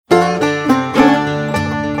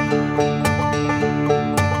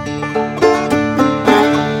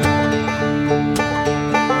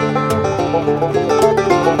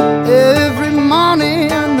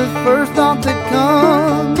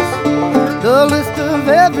A list of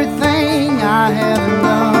everything I haven't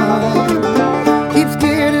done keeps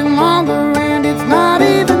getting longer and it's not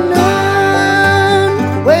even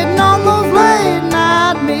done. Waiting on those late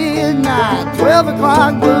night, midnight, 12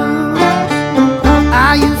 o'clock blues.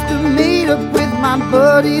 I used to meet up with my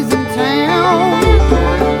buddies in town,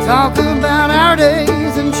 talk about our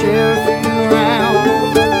days and share a few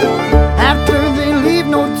rounds. After they leave,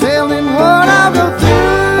 no telling what I'll go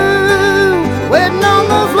through, waiting on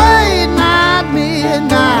those late night,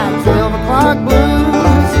 midnight, 12 o'clock blues.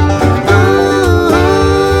 Ooh,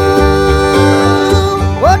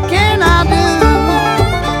 what can I do?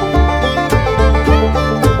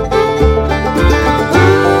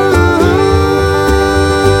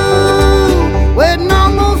 Ooh, waiting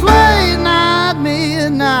on those late night,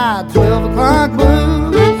 midnight, 12 o'clock blues.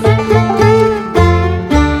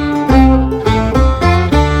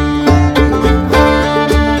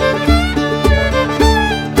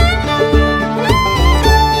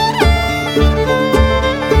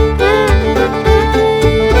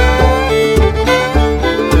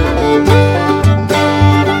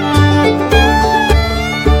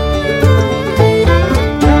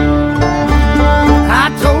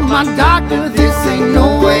 Doctor, this ain't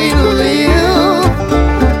no way to live.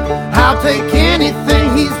 I'll take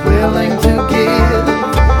anything he's willing to give.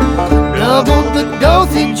 Double the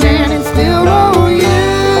dosage and it's still no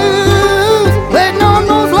use. Waiting on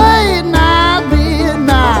those late night,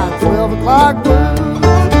 midnight, 12 o'clock blues.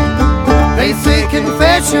 They say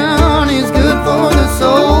confession is good for the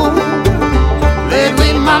soul.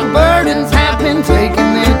 Lately my burdens have been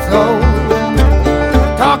taking their toll.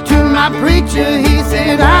 Talked to my preacher, he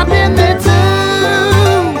said I've been there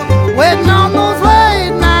too, waiting on those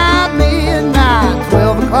late night, midnight,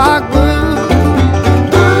 12 o'clock blues.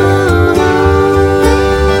 Ooh,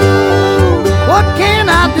 what can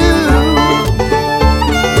I do?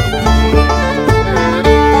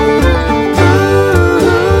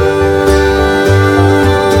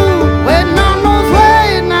 Ooh, waiting on those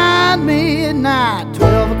late night, midnight,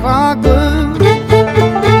 12 o'clock blues.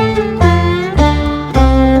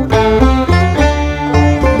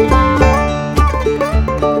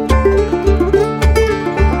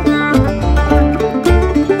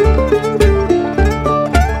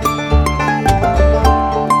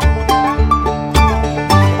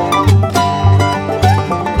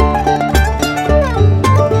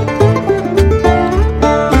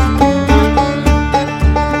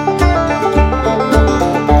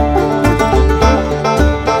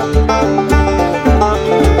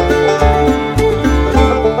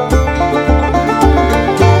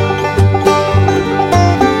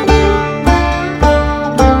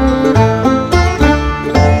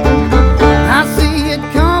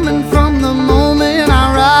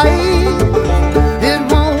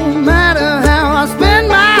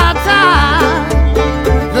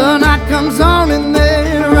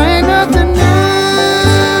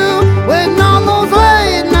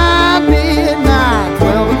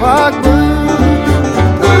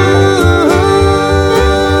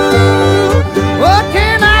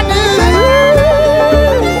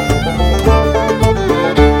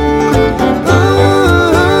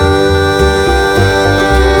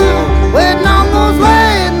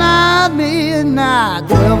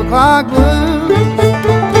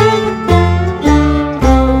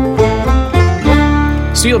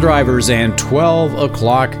 Steel Drivers and 12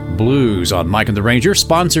 O'Clock Blues on Mike and the Ranger,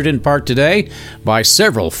 sponsored in part today by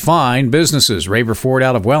several fine businesses. Raver Ford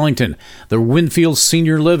out of Wellington, the Winfield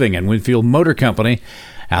Senior Living and Winfield Motor Company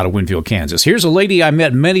out of Winfield, Kansas. Here's a lady I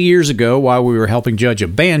met many years ago while we were helping judge a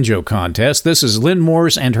banjo contest. This is Lynn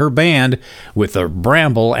Morse and her band with the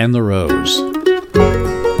Bramble and the Rose.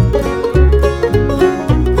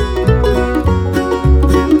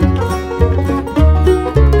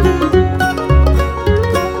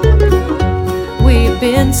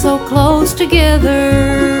 Been so close together,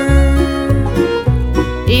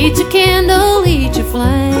 each a candle, each a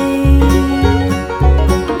flame.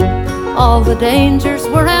 All the dangers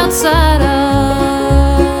were outside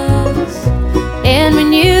us, and we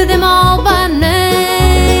knew them all by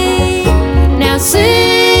name. Now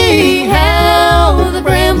see how the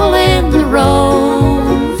bramble and the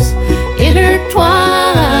rose intertwine.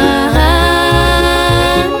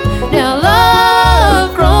 Now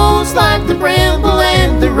love grows like the bramble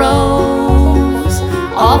and the rose,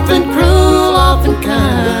 often cruel, often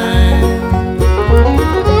kind.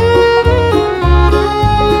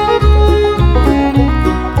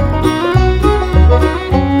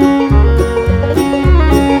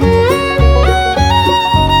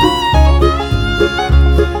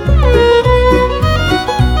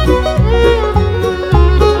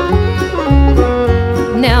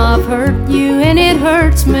 I've hurt you and it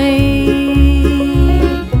hurts me,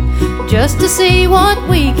 just to see what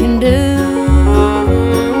we can do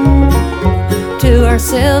to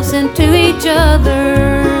ourselves and to each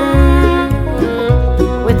other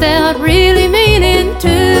without really meaning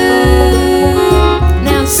to.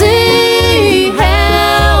 Now see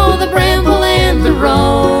how the bramble and the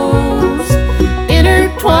rose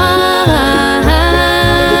intertwine.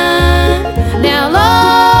 Now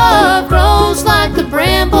love grows like the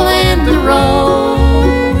bramble and the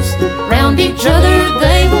rose, round each other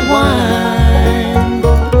they will wind.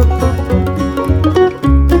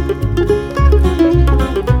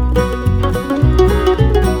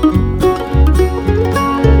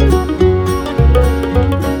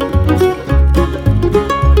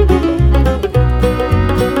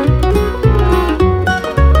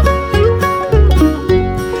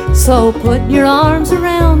 So put your arms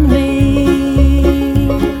around me,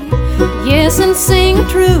 yes, and sing a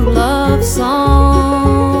true love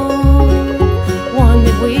song, one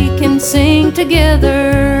that we can sing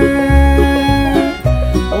together,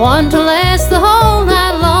 one to last the whole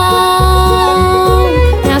night long.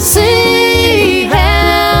 Now see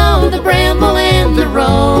how the bramble and the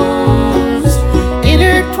rose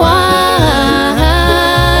intertwine.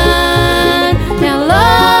 Now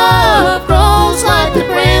love grows like the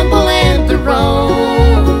bramble and the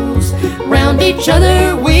rose, round each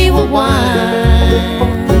other we will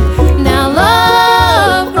wind. Now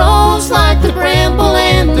love grows like the bramble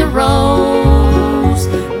and the rose,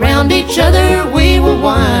 round each other we will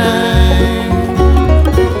wind.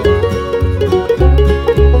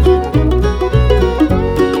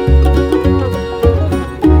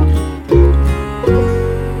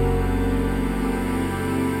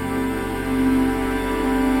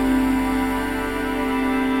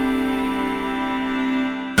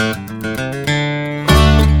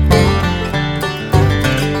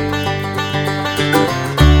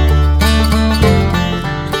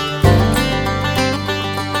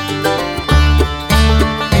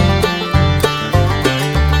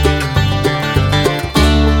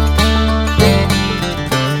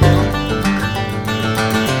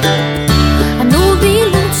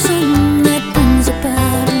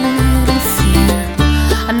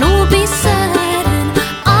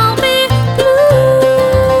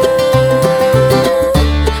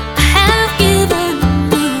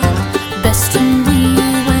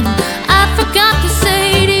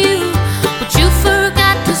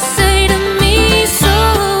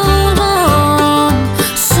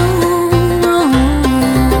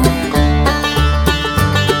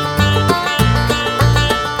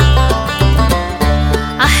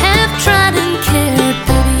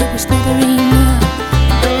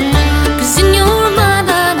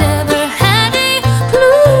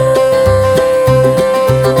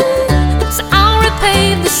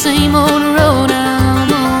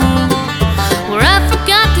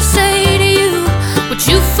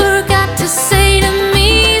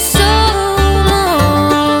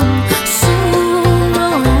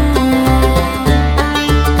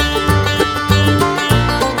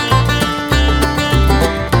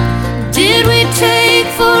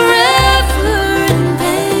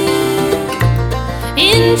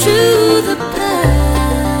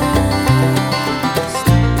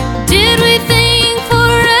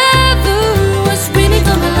 Forever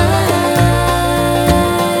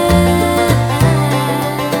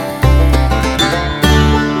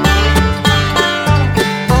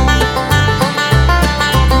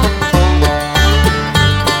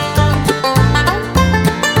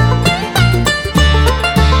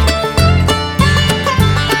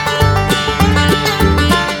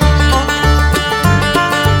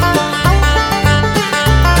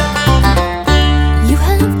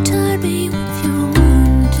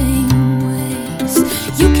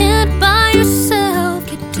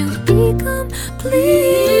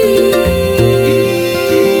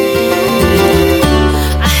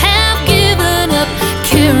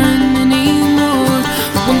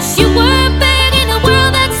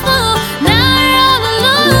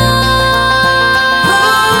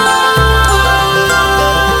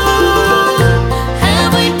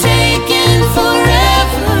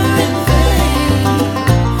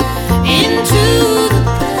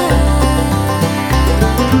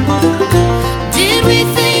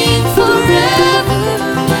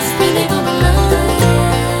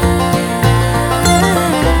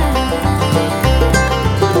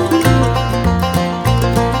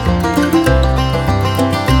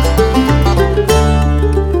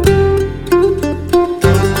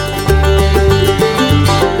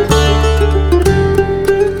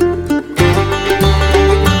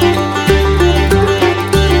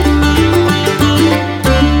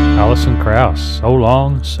Alison Krauss, So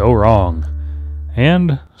Long, So Wrong.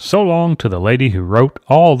 And so long to the lady who wrote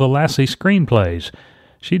all the Lassie screenplays.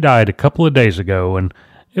 She died a couple of days ago, and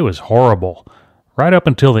it was horrible. Right up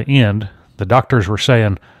until the end, the doctors were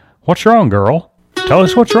saying, "What's wrong, girl? Tell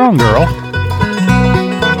us what's wrong, girl."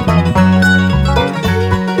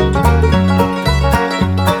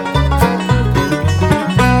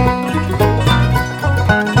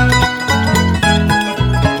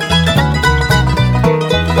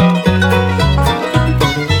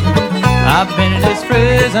 I've been in this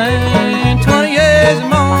prison 20 years or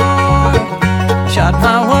more. Shot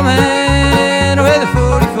my woman with a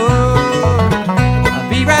 44. I'll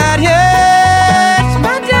be right here, it's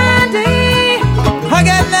my dying day. I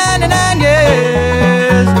got 99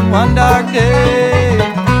 years and one dark day.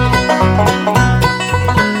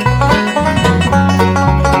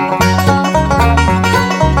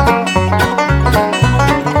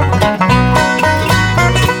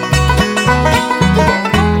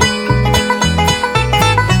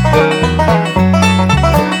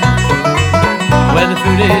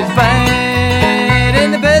 Is bad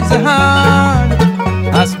and the beds are hard.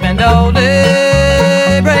 I spend all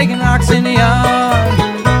day breaking rocks in the yard.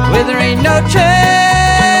 Where there ain't no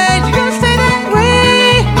change, you're gonna stay that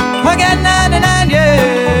way. I got 99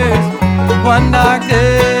 years, one dark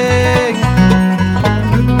day.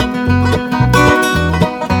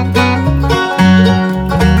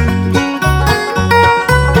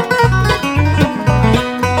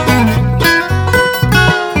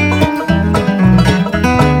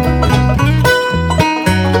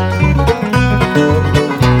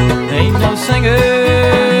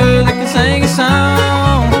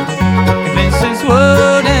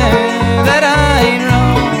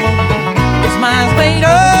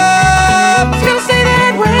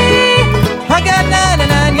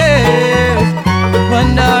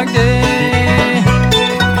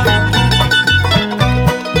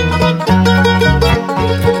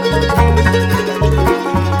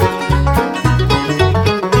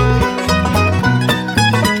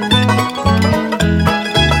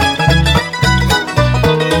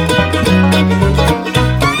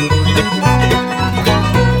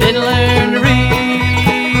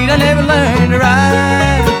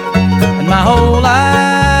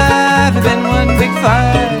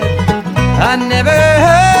 I never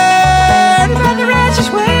heard about the righteous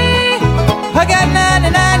way. I got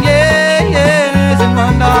 99 years and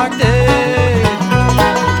one dark day.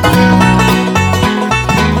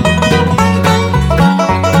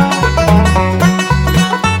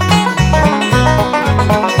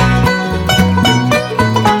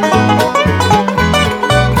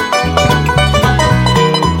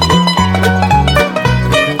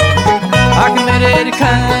 I committed a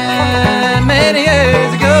crime many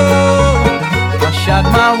years ago. Shot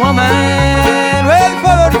my woman with a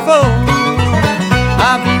 44.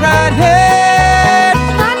 I'll be right here,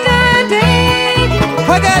 my dying day. I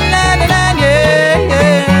got 99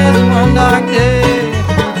 years and one dark day.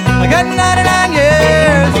 I got 99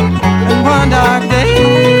 years and one dark day.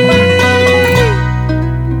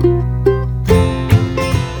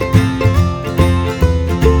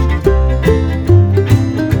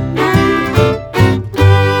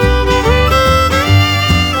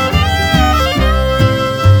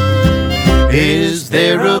 Is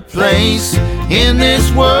there a place in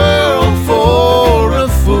this world for a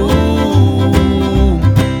fool?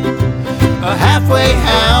 A halfway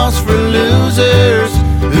house for losers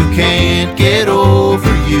who can't get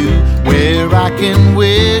over you, where I can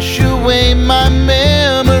wish away my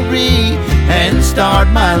memory and start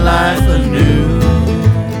my life anew?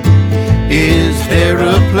 Is there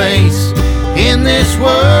a place in this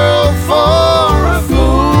world for a fool?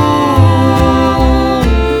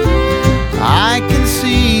 I can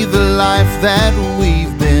see the life that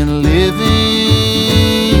we've been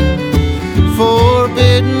living.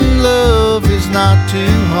 Forbidden love is not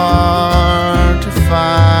too hard to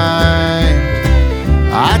find.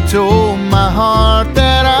 I told my heart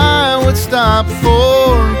that I would stop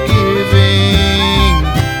forgiving,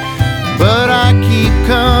 but I keep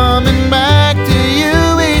coming back to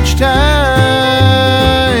you each time.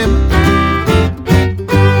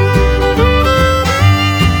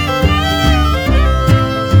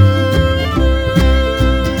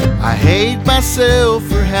 I hate myself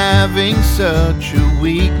for having such a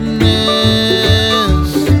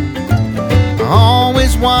weakness,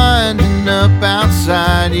 always winding up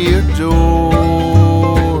outside your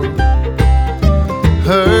door.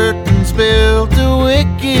 Hurting's built a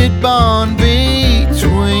wicked bond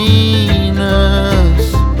between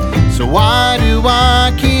us, so why do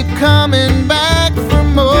I keep coming back for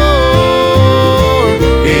more?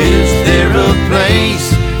 Is there a place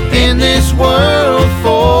in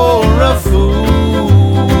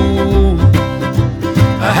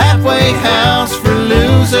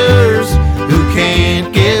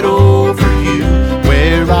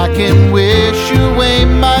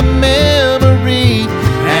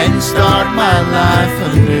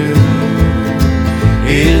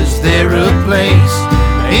place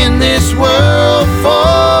in this world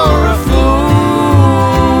for a fool?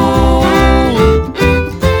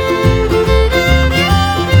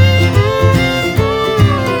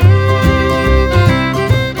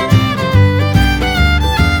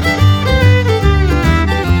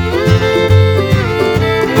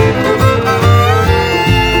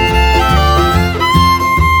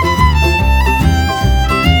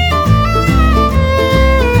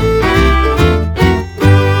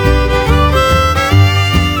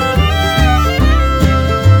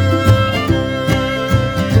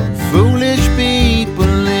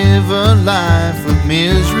 Life of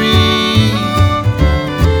misery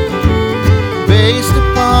based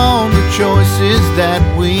upon the choices that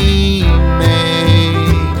we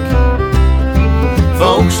make.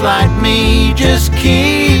 Folks like me just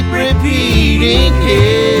keep repeating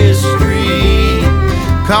history,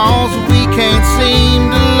 'cause we can't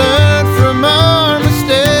seem to learn from our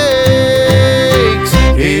mistakes.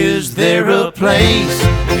 Is there a place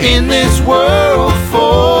in this world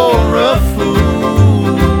for a fool?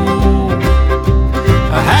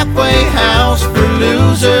 A halfway house for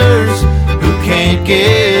losers who can't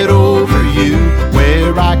get over you,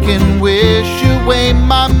 where I can wish away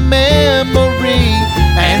my memory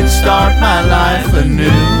and start my life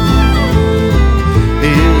anew.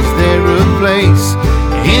 Is there a place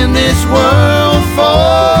in this world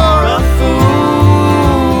for a fool?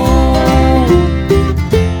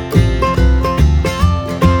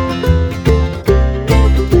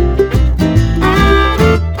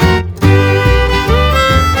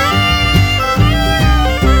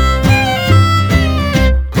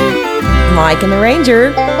 Mike and the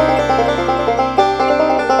Ranger.